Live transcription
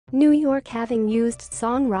New York. Having used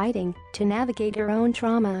songwriting to navigate her own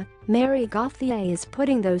trauma, Gauthier is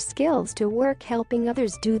putting those skills to work helping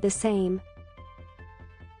others do the same.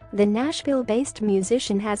 The Nashville-based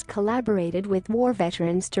musician has collaborated with war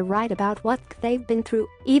veterans to write about what they've been through,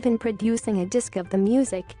 even producing a disc of the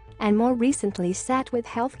music, and more recently sat with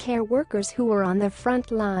healthcare workers who were on the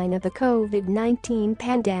front line of the COVID-19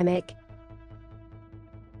 pandemic.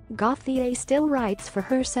 Gauthier still writes for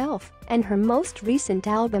herself, and her most recent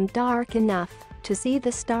album Dark Enough to See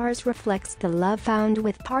the Stars reflects the love found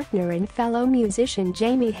with partner and fellow musician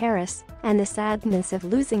Jamie Harris and the sadness of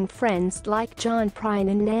losing friends like John Prine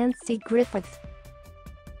and Nancy Griffith.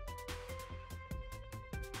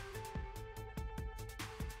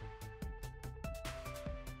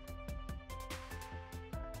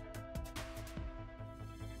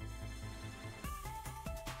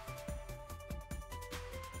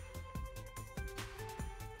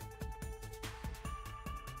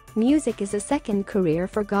 Music is a second career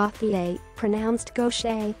for Gauthier, pronounced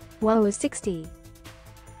Gauthier, was 60.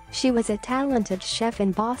 She was a talented chef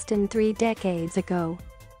in Boston 3 decades ago.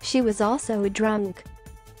 She was also a drunk.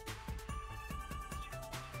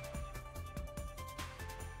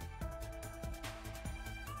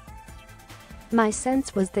 My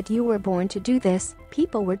sense was that you were born to do this,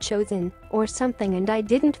 people were chosen, or something, and I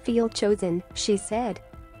didn't feel chosen, she said.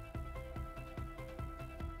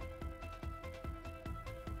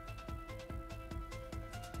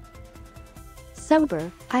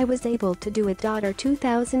 Sober, I was able to do it. Her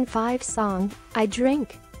 2005 song, I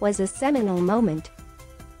Drink, was a seminal moment.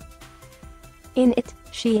 In it,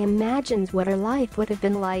 she imagines what her life would have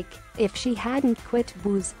been like if she hadn't quit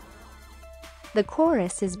booze. The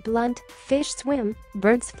chorus is blunt: fish swim,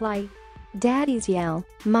 birds fly, daddies yell,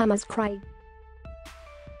 mamas cry.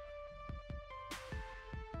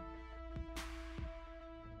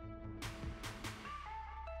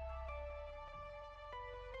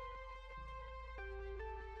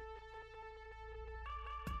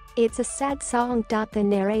 It's a sad song. The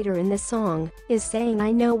narrator in the song is saying,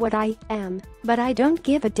 I know what I am, but I don't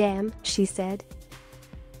give a damn, she said.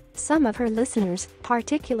 Some of her listeners,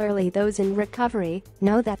 particularly those in recovery,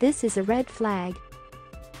 know that this is a red flag.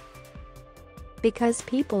 Because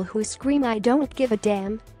people who scream I don't give a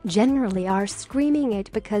damn generally are screaming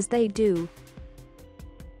it because they do.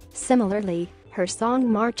 Similarly, her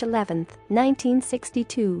song March 11,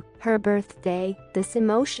 1962, her birthday, this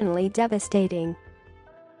emotionally devastating.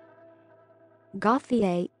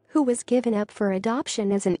 Gauthier, who was given up for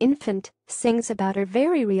adoption as an infant, sings about her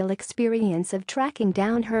very real experience of tracking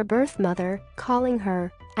down her birth mother, calling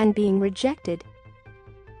her, and being rejected.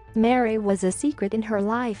 Mary was a secret in her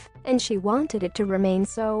life, and she wanted it to remain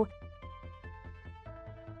so.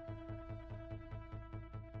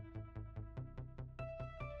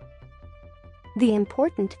 The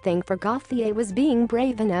important thing for Gauthier was being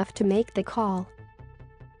brave enough to make the call.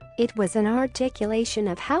 It was an articulation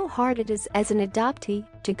of how hard it is as an adoptee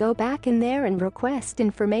to go back in there and request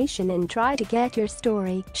information and try to get your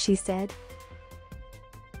story, she said.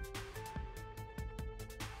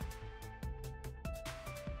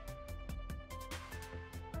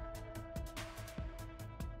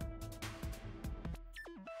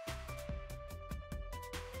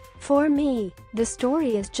 For me, the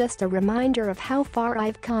story is just a reminder of how far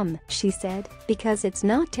I've come, she said, because it's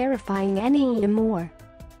not terrifying anymore.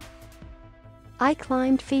 I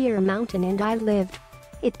climbed Fear Mountain and I lived.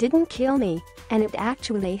 It didn't kill me, and it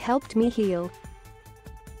actually helped me heal.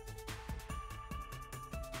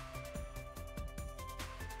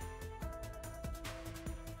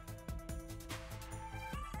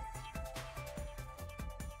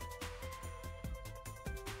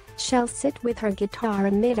 She'll sit with her guitar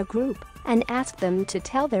amid a group and ask them to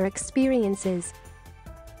tell their experiences.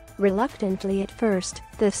 Reluctantly at first,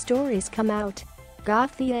 the stories come out.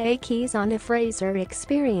 Gauthier keys on a phrase or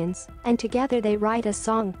experience, and together they write a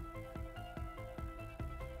song.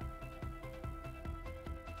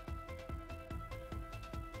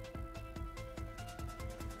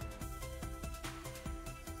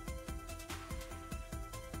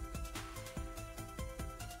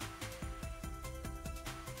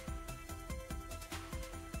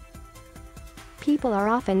 People are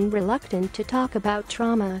often reluctant to talk about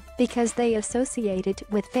trauma because they associate it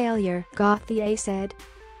with failure, Gauthier said.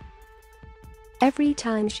 Every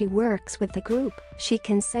time she works with the group, she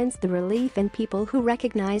can sense the relief in people who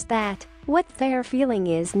recognize that what they're feeling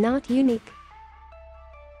is not unique.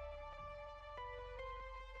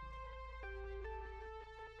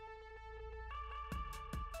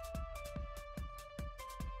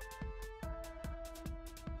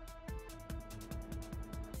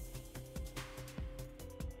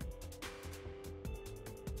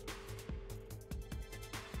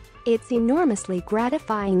 "It's enormously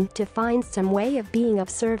gratifying to find some way of being of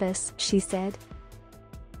service," she said.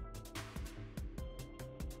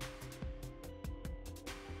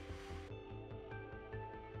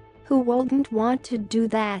 "Who wouldn't want to do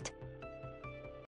that?"